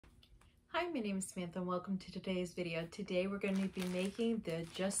Hi, my name is Samantha and welcome to today's video. Today we're going to be making the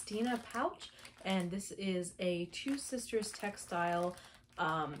Justina pouch, and this is a Two Sisters textile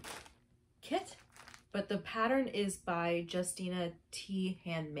kit, but the pattern is by Justina T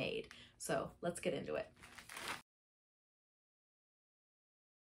Handmade. So let's get into it.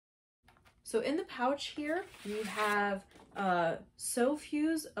 So in the pouch here we have Sew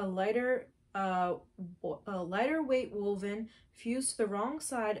Fuse, a lighter weight woven fused to the wrong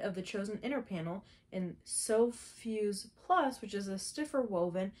side of the chosen inner panel, and Sew Fuse Plus, which is a stiffer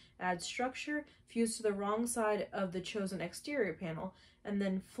woven, adds structure, fused to the wrong side of the chosen exterior panel, and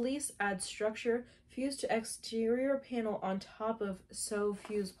then Fleece adds structure, fused to exterior panel on top of Sew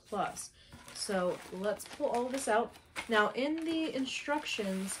Fuse Plus. So let's pull all of this out. Now in the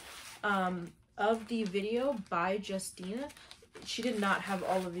instructions of the video by Justina, she did not have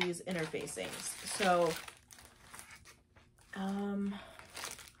all of these interfacings. So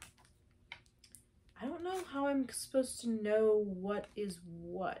I don't know how I'm supposed to know what is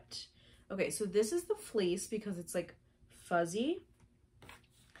what. Okay, so this is the fleece because it's like fuzzy.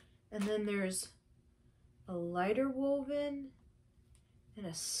 And then there's a lighter woven and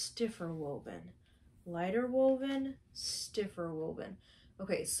a stiffer woven. Lighter woven, stiffer woven.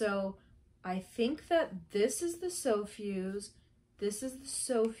 Okay, so I think that this is the Sew Fuse, this is the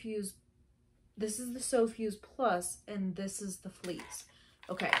Sew Fuse, this is the Sew Fuse Plus, and this is the fleece.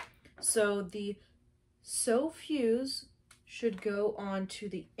 Okay, so the Sew Fuse should go on to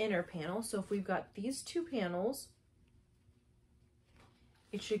the inner panel. So if we've got these two panels,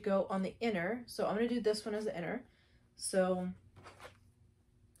 it should go on the inner. So I'm going to do this one as the inner. So,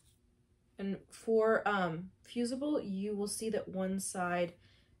 and for fusible, you will see that one side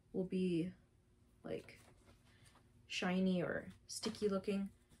will be like shiny or sticky looking.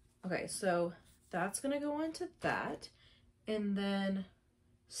 Okay, so that's gonna go into that, and then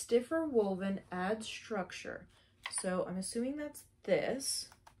stiffer woven adds structure. So I'm assuming that's this,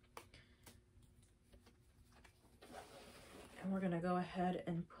 and we're gonna go ahead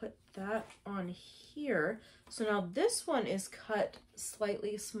and put that on here. So now this one is cut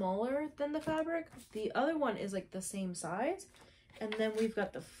slightly smaller than the fabric. The other one is like the same size. And then we've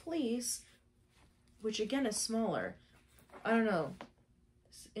got the fleece, which again is smaller. I don't know.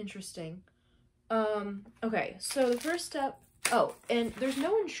 It's interesting. Okay, so the first step, oh, and there's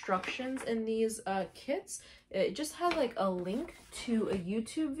no instructions in these kits. It just has like a link to a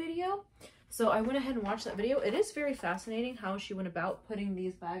YouTube video. So I went ahead and watched that video. It is very fascinating how she went about putting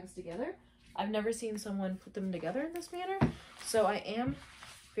these bags together. I've never seen someone put them together in this manner. So I am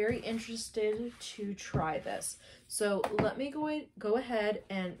very interested to try this. So let me go ahead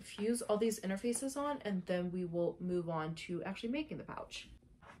and fuse all these interfaces on, and then we will move on to actually making the pouch.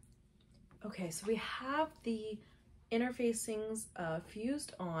 Okay, so we have the interfacings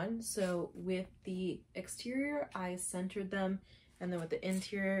fused on. So with the exterior, I centered them, and then with the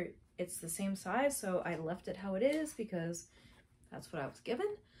interior, it's the same size. So I left it how it is because that's what I was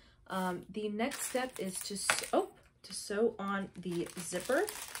given. The next step is to sew on the zipper,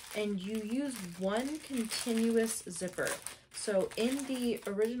 and you use one continuous zipper. So in the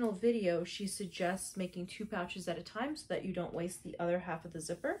original video, she suggests making 2 pouches at a time so that you don't waste the other half of the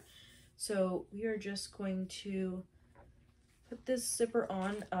zipper. So we are just going to put this zipper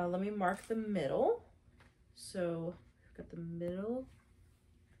on. Let me mark the middle. So we've got the middle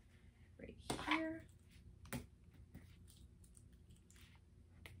right here.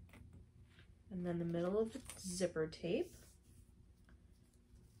 And then the middle of the zipper tape.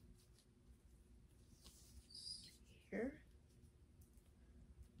 Here.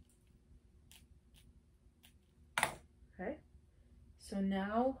 Okay, so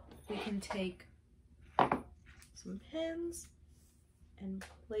now we can take some pins and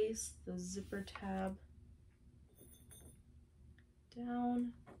place the zipper tab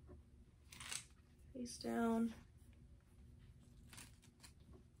down, face down.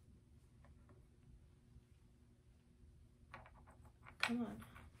 Come on.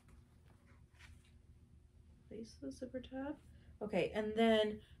 Place the zipper tab. Okay, and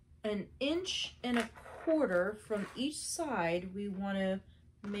then 1.25 inches from each side, we want to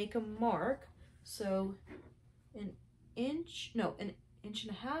make a mark. So an inch and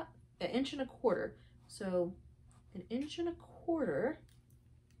a half, 1.25 inches. So 1.25 inches.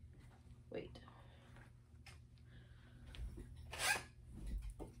 Wait.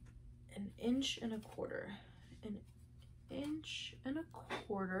 1.25 inches. 1.25 inches.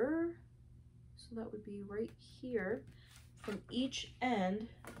 So that would be right here. From each end,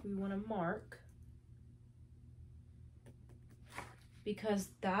 we want to mark, because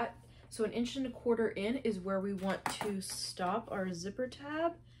that, so 1.25 inches in is where we want to stop our zipper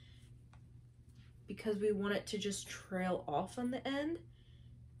tab, because we want it to just trail off on the end.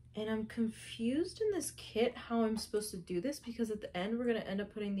 And I'm confused in this kit how I'm supposed to do this, because at the end we're gonna end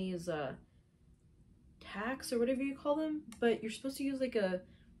up putting these tacks or whatever you call them, but you're supposed to use like a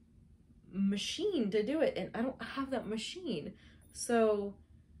machine to do it, and I don't have that machine, so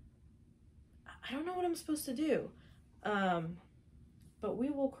I don't know what I'm supposed to do. But we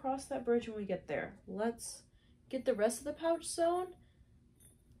will cross that bridge when we get there. Let's get the rest of the pouch sewn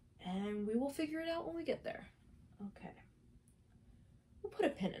and we will figure it out when we get there. Okay, we'll put a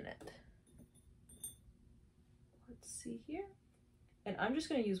pin in it. Let's see here. And I'm just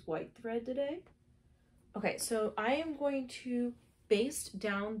going to use white thread today. Okay, so I am going to baste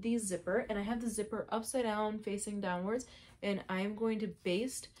down the zipper, and I have the zipper upside down facing downwards, and I am going to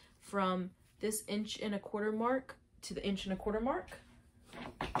baste from this 1.25 inch mark to the 1.25 inch mark.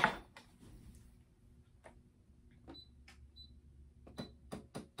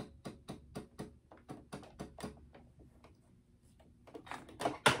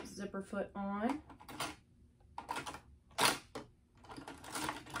 Zipper foot on.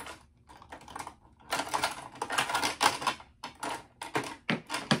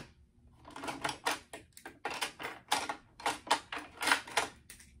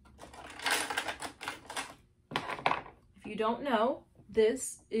 If you don't know,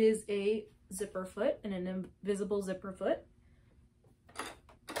 this is a zipper foot and an invisible zipper foot.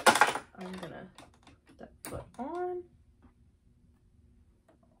 I'm gonna put that foot on.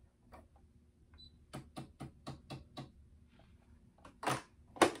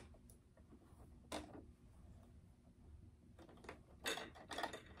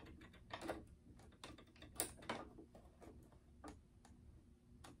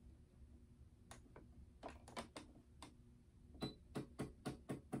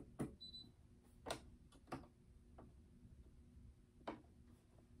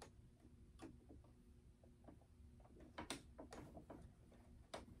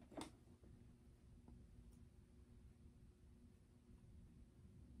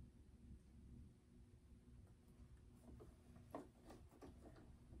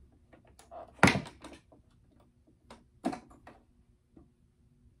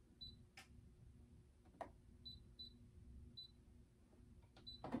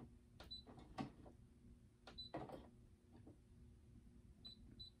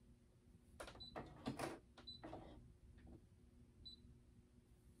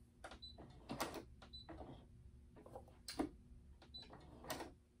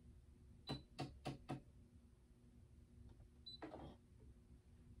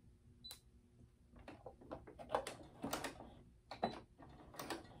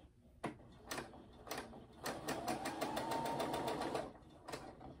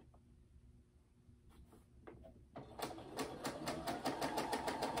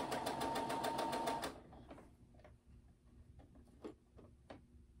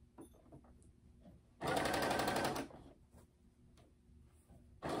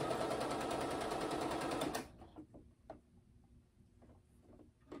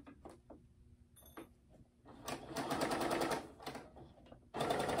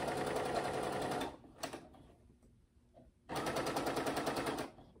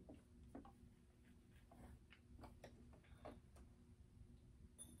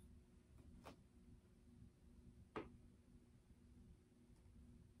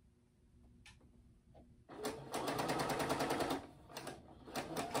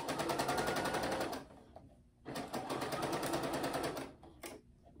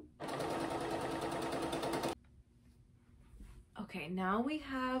 Okay, now we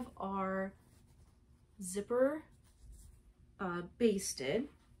have our zipper basted.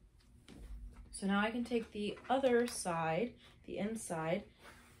 So now I can take the other side, the inside,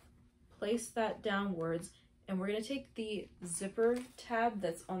 place that downwards, and we're gonna take the zipper tab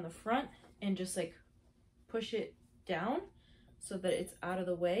that's on the front and just like push it down so that it's out of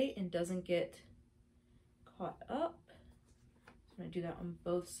the way and doesn't get caught up. I'm gonna do that on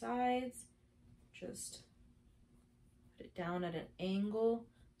both sides. Just put it down at an angle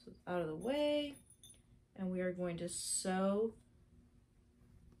so it's out of the way, and we are going to sew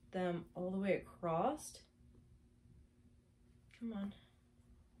them all the way across. Come on.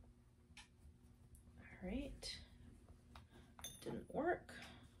 All right, didn't work.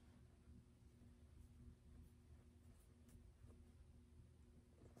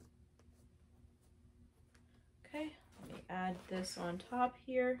 Okay, let me add this on top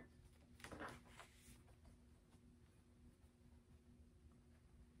here.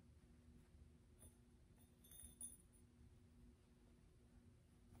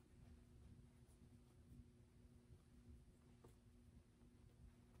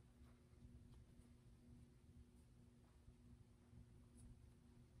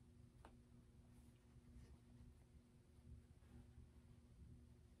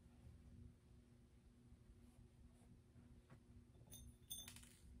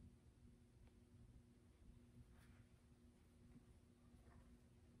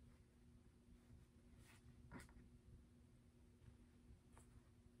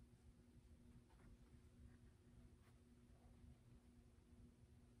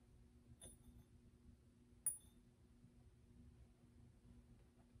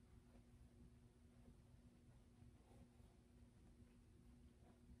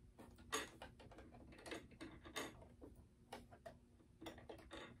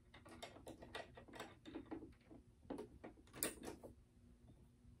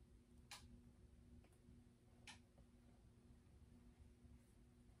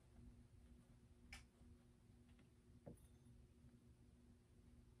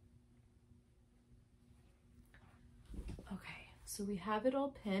 So we have it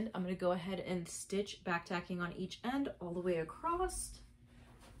all pinned. I'm going to go ahead and stitch back tacking on each end all the way across.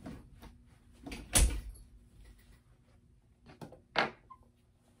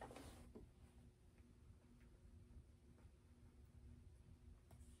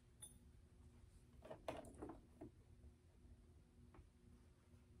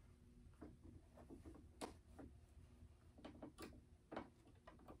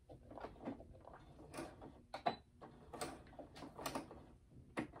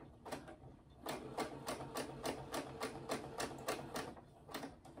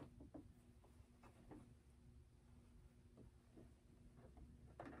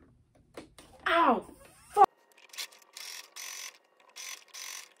 Ow!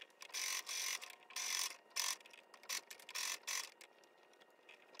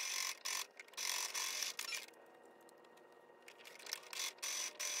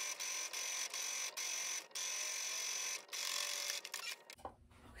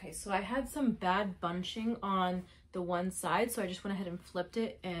 Okay, so I had some bad bunching on the one side, so I just went ahead and flipped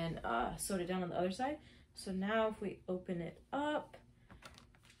it and sewed it down on the other side. So now if we open it up,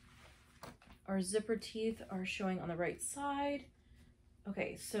 our zipper teeth are showing on the right side.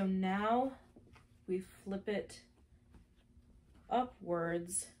 Okay, so now we flip it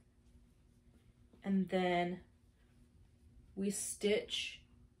upwards and then we stitch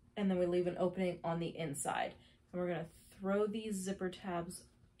and then we leave an opening on the inside. And we're gonna throw these zipper tabs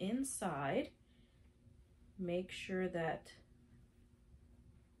inside. Make sure that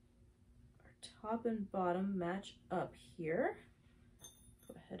our top and bottom match up here.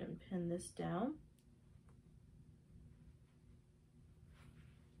 Go ahead and pin this down.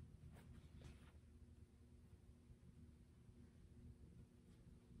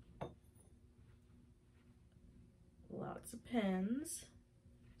 Lots of pins.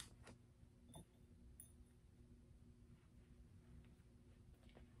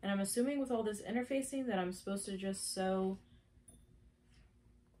 And I'm assuming with all this interfacing that I'm supposed to just sew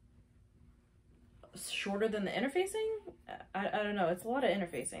shorter than the interfacing? I don't know, it's a lot of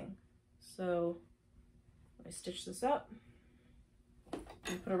interfacing. So let me stitch this up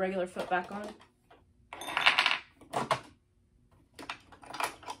and put a regular foot back on.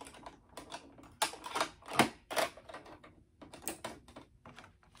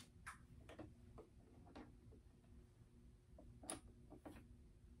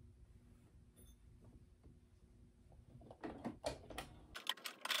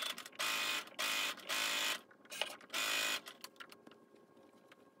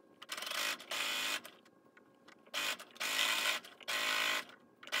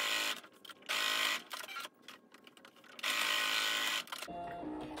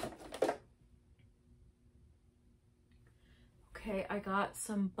 Okay, I got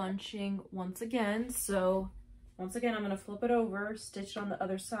some bunching once again. So once again, I'm gonna flip it over, stitch it on the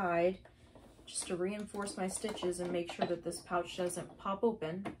other side, just to reinforce my stitches and make sure that this pouch doesn't pop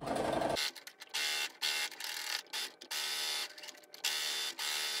open.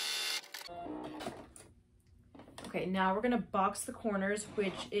 Okay, now we're gonna box the corners,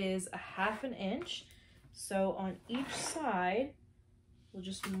 which is a 1/2 inch. So on each side, we'll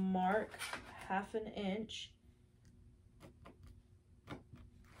just mark 1/2 inch.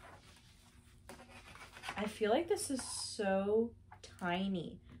 I feel like this is so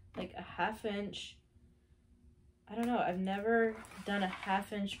tiny, like a 1/2 inch. I don't know, I've never done a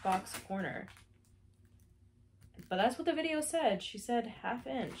 1/2 inch box corner, but that's what the video said. She said 1/2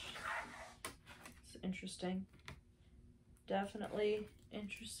 inch. It's interesting. Definitely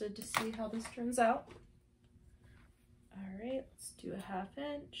interested to see how this turns out. All right, let's do a 1/2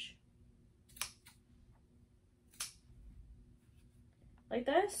 inch. Like,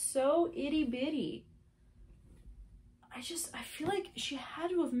 that is so itty bitty. I feel like she had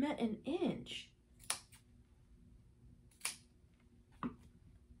to have meant an inch.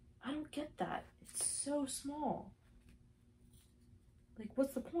 I don't get that. It's so small. Like,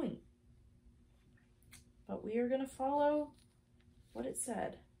 what's the point? But we are gonna follow what it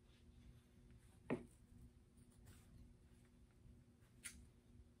said.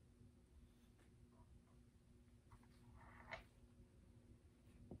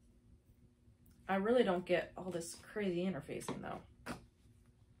 I really don't get all this crazy interfacing though.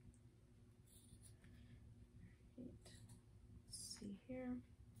 Let's see here.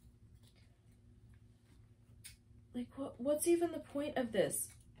 Like, what's even the point of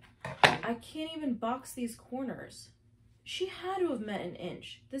this? I can't even box these corners. She had to have meant an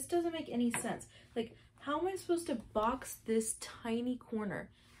inch. This doesn't make any sense. Like, how am I supposed to box this tiny corner?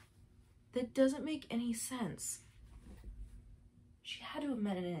 That doesn't make any sense. She had to have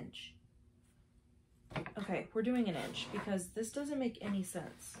meant an inch. Okay, we're doing an inch because this doesn't make any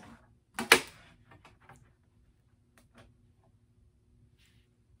sense.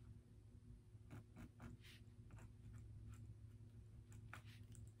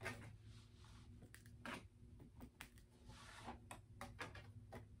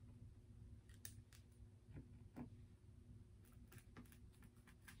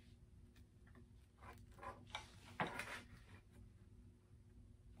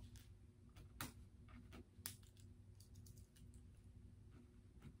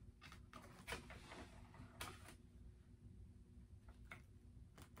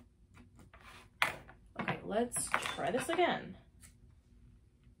 Let's try this again.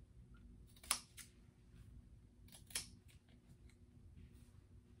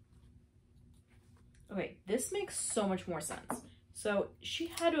 Okay, this makes so much more sense. So she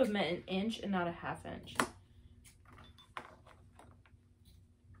had to have meant an inch and not a half inch.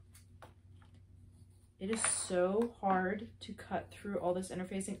 It is so hard to cut through all this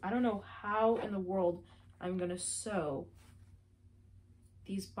interfacing. I don't know how in the world I'm gonna sew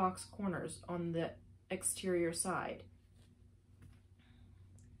these box corners on the exterior side.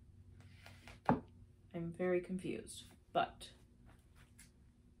 I'm very confused, but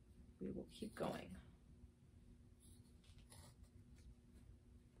we will keep going.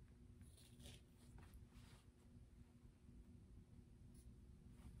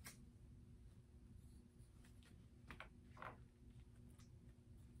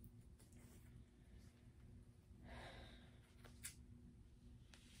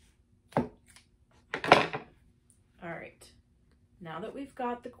 All right, now that we've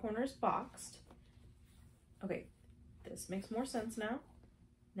got the corners boxed, okay, this makes more sense now.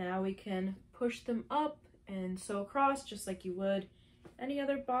 Now we can push them up and sew across just like you would any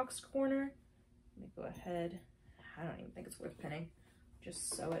other boxed corner. Let me go ahead. I don't even think it's worth pinning.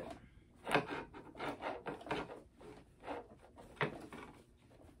 Just sew it.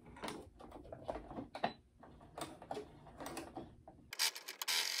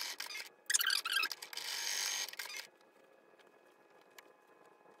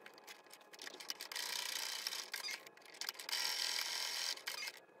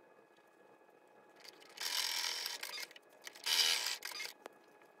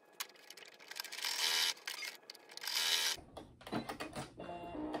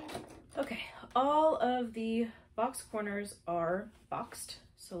 Okay, all of the box corners are boxed.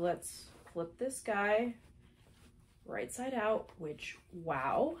 So let's flip this guy right side out, which,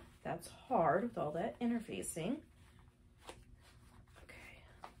 wow, that's hard with all that interfacing.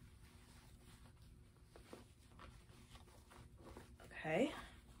 Okay.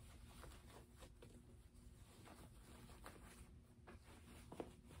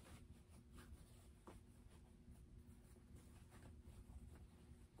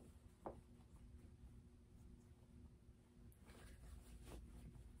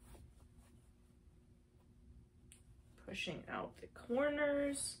 Pushing out the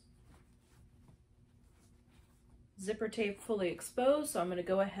corners. Zipper tape fully exposed, so I'm going to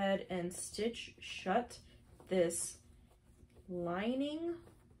go ahead and stitch shut this lining.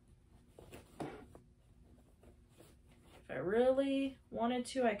 If I really wanted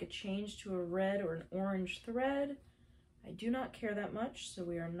to, I could change to a red or an orange thread. I do not care that much, so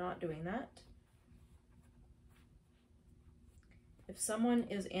we are not doing that. If someone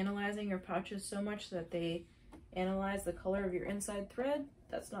is analyzing your pouches so much that they analyze the color of your inside thread,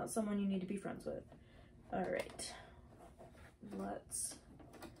 that's not someone you need to be friends with. All right, let's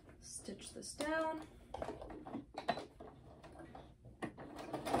stitch this down.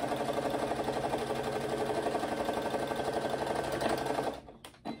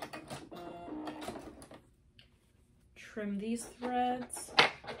 Trim these threads.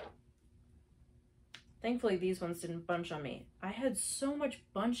 Thankfully, these ones didn't bunch on me. I had so much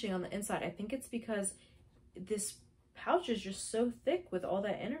bunching on the inside. I think it's because this pouch is just so thick with all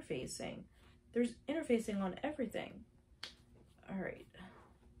that interfacing. There's interfacing on everything. All right,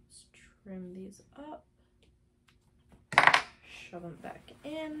 let's trim these up. Shove them back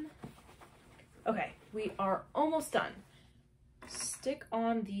in. Okay, we are almost done. Stick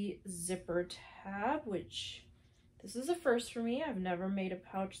on the zipper tab, which this is a first for me. I've never made a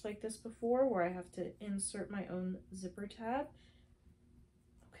pouch like this before where I have to insert my own zipper tab.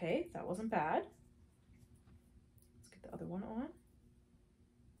 Okay, that wasn't bad. Let's get the other one on.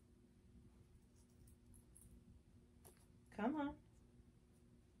 Come on.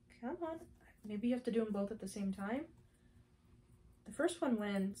 Come on. Maybe you have to do them both at the same time. The first one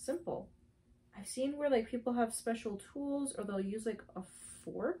went in simple. I've seen where like people have special tools or they'll use like a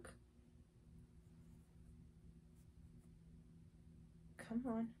fork. Come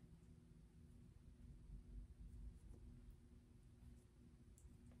on.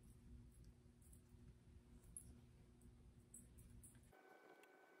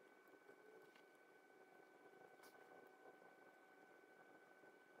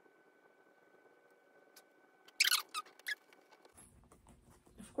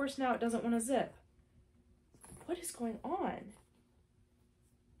 course now it doesn't want to zip. What is going on?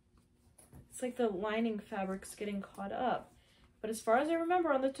 It's like the lining fabric's getting caught up. But as far as I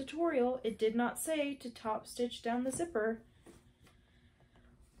remember on the tutorial, it did not say to top stitch down the zipper.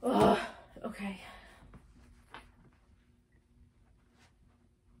 Ugh, okay.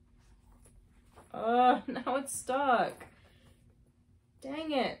 Now it's stuck.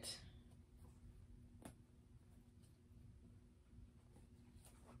 Dang it.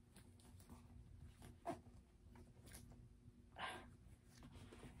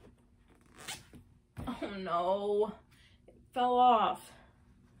 Oh no, it fell off.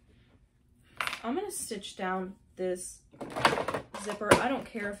 I'm gonna stitch down this zipper. I don't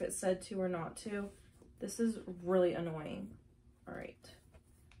care if it said to or not to. This is really annoying. All right.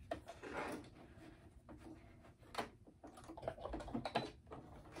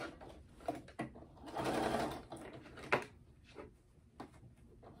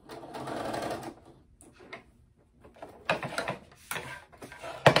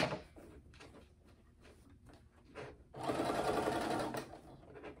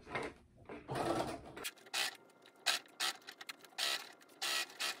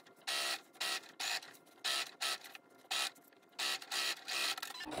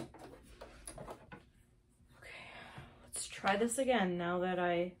 Try this again now that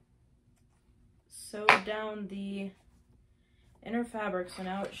I sewed down the inner fabric, so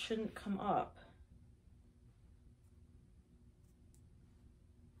now it shouldn't come up.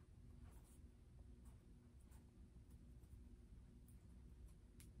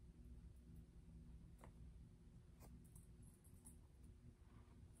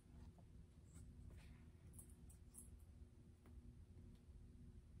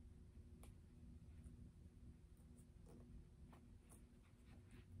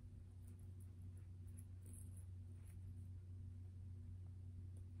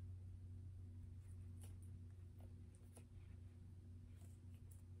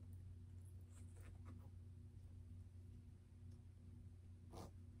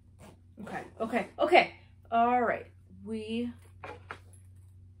 Okay. All right, we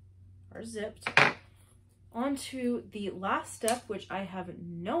are zipped. On to the last step, which I have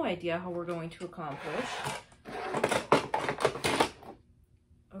no idea how we're going to accomplish.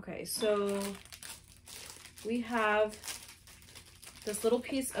 Okay, so we have this little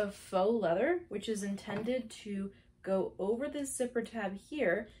piece of faux leather, which is intended to go over this zipper tab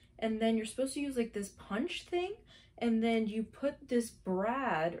here, and then you're supposed to use like this punch thing, and then you put this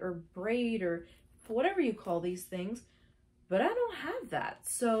braid or whatever you call these things, but I don't have that,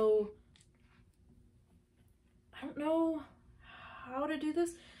 so I don't know how to do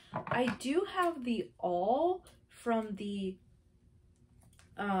this. I do have the awl from the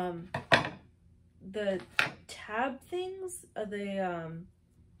tab things,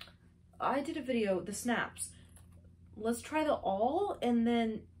 I did a video, the snaps. Let's try the awl, and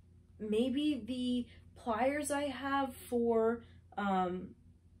then maybe the pliers I have for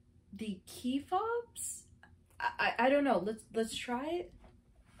the key fobs. I don't know. Let's try it.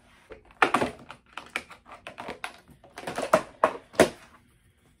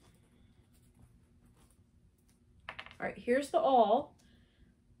 All right, here's the awl.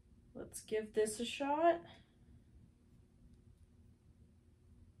 Let's give this a shot.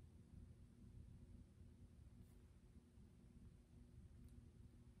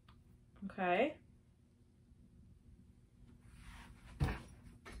 Okay.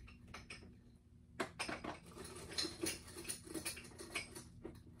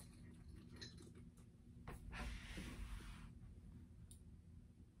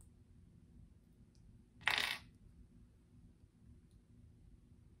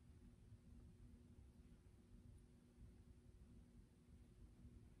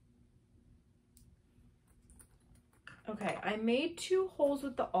 Okay, I made 2 holes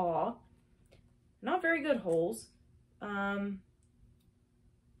with the awl. Not very good holes. I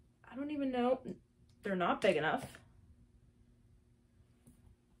don't even know. They're not big enough.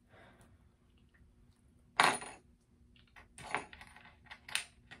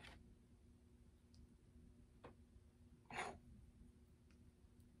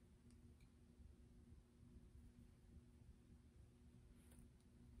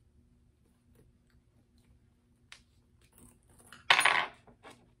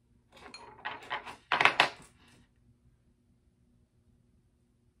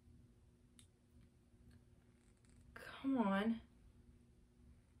 Come on.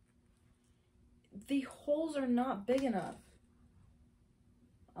 The holes are not big enough.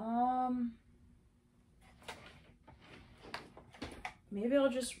 Maybe I'll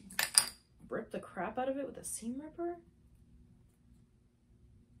just rip the crap out of it with a seam ripper.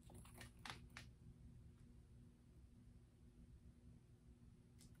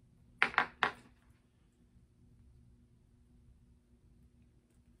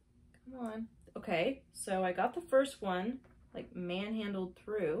 Come on. Okay, so I got the first one, like, manhandled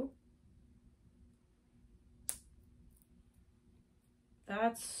through.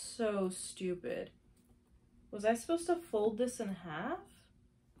 That's so stupid. Was I supposed to fold this in half?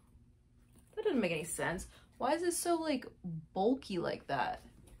 That didn't make any sense. Why is it so, like, bulky like that?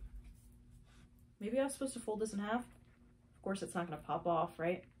 Maybe I was supposed to fold this in half? Of course, it's not going to pop off,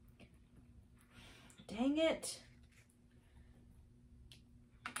 right? Dang it.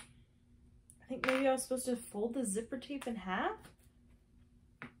 I think maybe I was supposed to fold the zipper tape in half?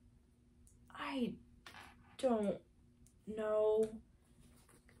 I don't know.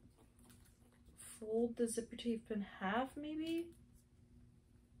 Fold the zipper tape in half, maybe?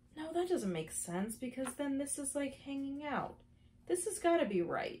 No, that doesn't make sense because then this is like hanging out. This has got to be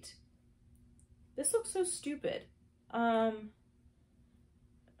right. This looks so stupid. All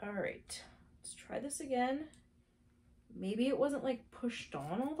right, let's try this again. Maybe it wasn't like pushed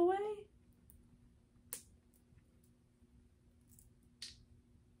on all the way.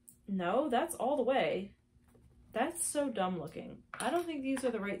 No, that's all the way. That's so dumb looking. I don't think these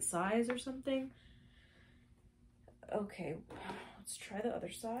are the right size or something. Okay, let's try the other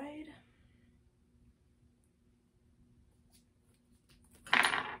side.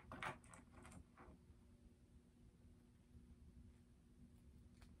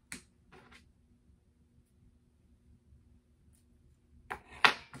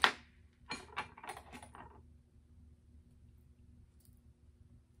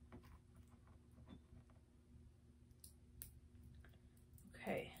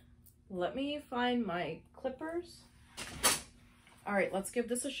 Okay, let me find my clippers. All right, let's give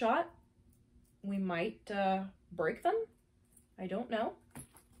this a shot. We might break them. I don't know.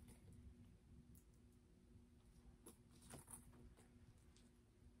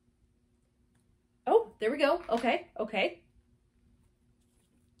 Oh, there we go. Okay, okay.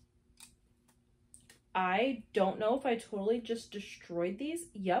 I don't know if I totally just destroyed these.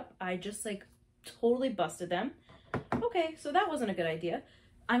 Yep, I just like totally busted them. Okay, so that wasn't a good idea.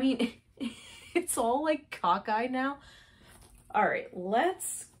 I mean, it's all like cockeyed now. All right,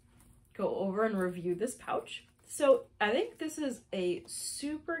 let's go over and review this pouch. So I think this is a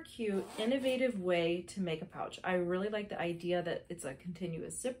super cute, innovative way to make a pouch. I really like the idea that it's a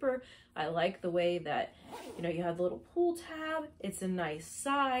continuous zipper. I like the way that, you know, you have the little pull tab. It's a nice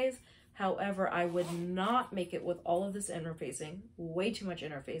size. However, I would not make it with all of this interfacing, way too much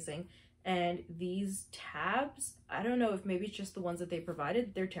interfacing. And these tabs, I don't know if maybe it's just the ones that they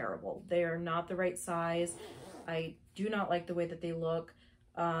provided, they're terrible. They are not the right size. I do not like the way that they look.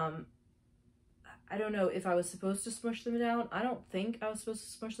 I don't know if I was supposed to smush them down. I don't think I was supposed to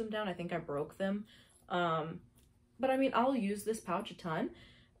smush them down. I think I broke them. But I mean, I'll use this pouch a ton.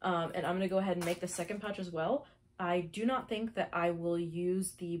 And I'm gonna go ahead and make the second pouch as well. I do not think that I will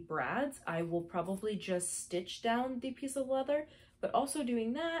use the brads. I will probably just stitch down the piece of leather, but also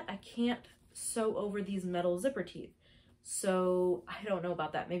doing that, I can't sew over these metal zipper teeth. So I don't know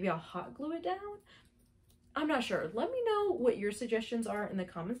about that. Maybe I'll hot glue it down. I'm not sure. Let me know what your suggestions are in the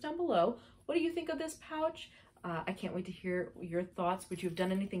comments down below. What do you think of this pouch? I can't wait to hear your thoughts. Would you have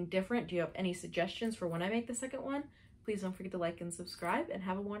done anything different? Do you have any suggestions for when I make the second one? Please don't forget to like and subscribe and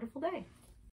have a wonderful day.